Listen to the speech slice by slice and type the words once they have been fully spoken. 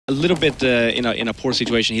a little bit in a poor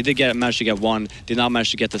situation. He did manage to get one, did not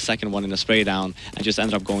manage to get the second one in a spray down, and just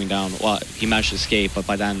ended up going down. Well, he managed to escape, but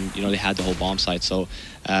by then, you know, they had the whole bomb site. So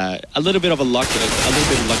a little bit of a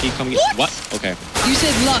lucky coming. What? Okay. You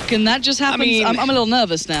said luck, and that just happens. I mean, I'm a little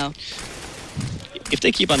nervous now. If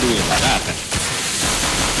they keep on doing it like that,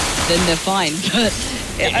 then they're fine. But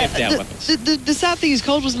the sad thing is,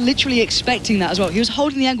 Cold was literally expecting that as well. He was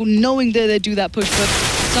holding the angle, knowing that they'd do that push, but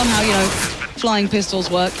somehow, you know, flying pistols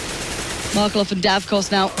work. Markelov and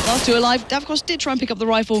Davkos now, last two alive. Davkos did try and pick up the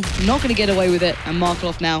rifle, not going to get away with it, and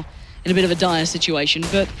Markelov now in a bit of a dire situation.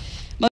 But